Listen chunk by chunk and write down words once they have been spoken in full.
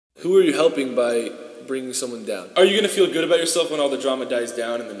Who are you helping by bringing someone down? Are you gonna feel good about yourself when all the drama dies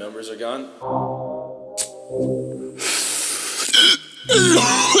down and the numbers are gone?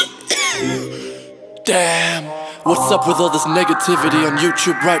 Damn, what's up with all this negativity on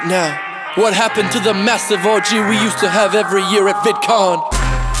YouTube right now? What happened to the massive orgy we used to have every year at VidCon?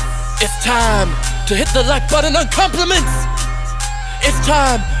 It's time to hit the like button on compliments. It's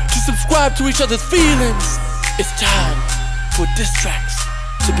time to subscribe to each other's feelings. It's time for diss tracks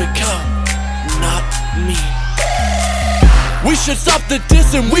to become not me. We should stop the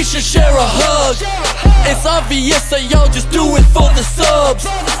diss and we should share a hug. It's obvious that y'all just do it for the subs.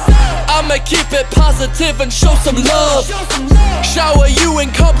 I'ma keep it positive and show some love. Shower you in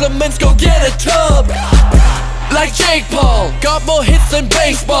compliments, go get a tub. Like Jake Paul, got more hits than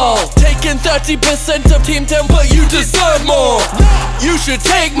baseball. Taking 30% of Team 10, but you deserve more. You should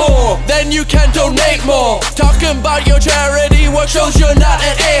take more, then you can donate more. Talking about your charity work shows you're not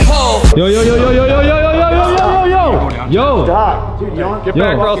an a-hole. Yo, yo, yo, yo, yo, yo, yo, yo, yo, yo, yo, yo, yo. Stop. Dude, you don't get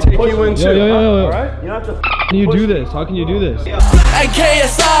back or I'll take you in too. Alright? You don't have to. How can you do this? How can you do this? And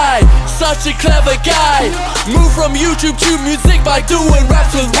KSI, such a clever guy. Move from YouTube to music by doing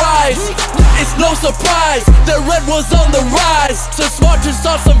raps with Rise. It's no surprise, the red was on the rise. So smart to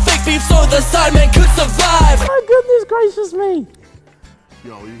start some fake beef so the Sidemen could survive. My goodness gracious me.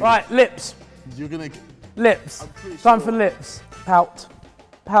 Yo, right, lips. You're gonna... Lips. Time for lips. Pout.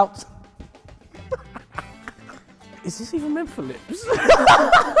 Pout. Is this even meant for lips?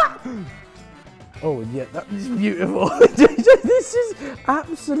 Oh yeah, that is beautiful. This is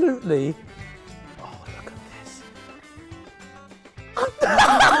absolutely... Oh, look at this.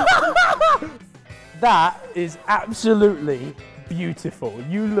 That is absolutely beautiful.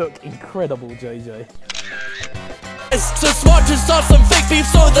 You look incredible, JJ. So smart to start some fake beef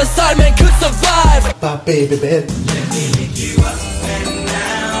so the Sidemen could survive. My baby, man.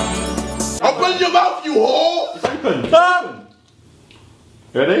 Open your mouth, you whore! It's open.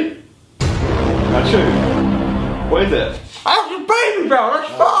 Ready? Now chew. What is it? That's your baby bell,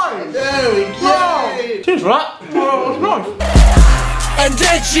 that's fine! There we go! Cheers for that. Oh, that's nice. And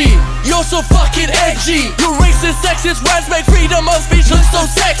edgy, you're so fucking edgy. Your racist, sexist rants make freedom of speech look so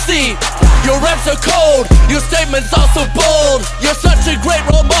sexy. Your raps are cold, your statements are so bold. You're such a great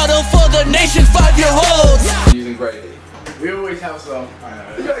role model for the nation's 5-year-olds. Using gravy. We always have some.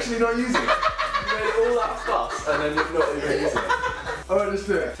 You're actually not using it. You made all that fuss and then you're not even using it. Alright, let's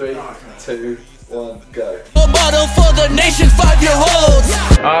do it. 3, 2, 1, go. Role model for the nation's 5-year-olds.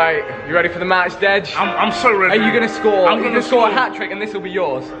 Alright, you ready for the match, Dej? I'm so ready. Are you gonna score? I'm gonna score a hat trick and this will be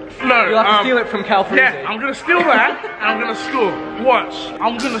yours. No, you'll have to steal it from Cal Freezy. Yeah, I'm gonna steal that and I'm gonna score. Watch,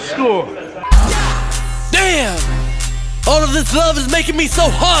 I'm gonna score. Damn! All of this love is making me so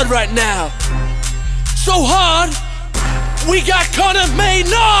hard right now. So hard, we got Connor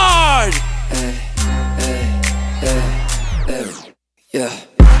Maynard! Yeah.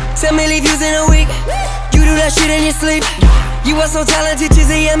 10 million views in a week. You do that shit in your sleep. You are so talented,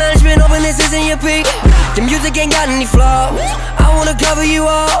 Chizzy, your management, hoping this isn't your peak. Your music ain't got any flaws. I wanna cover you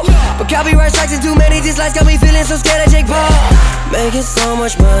all, but copyright strikes and too many dislikes got me feeling so scared of Jake Paul. Making so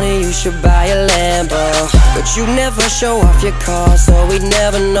much money, you should buy a Lambo, but you never show off your car, so we'd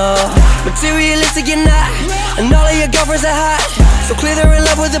never know. Materialistic you're not, and all of your girlfriends are hot. So clear they're in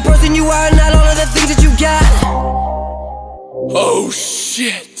love with the person you are, not all of the things that you got. Oh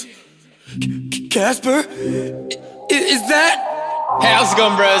shit! Caspar? Is that? Hey, how's it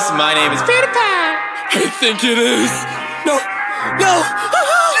going, bros? My name is PewDiePie. I think it is. No, no!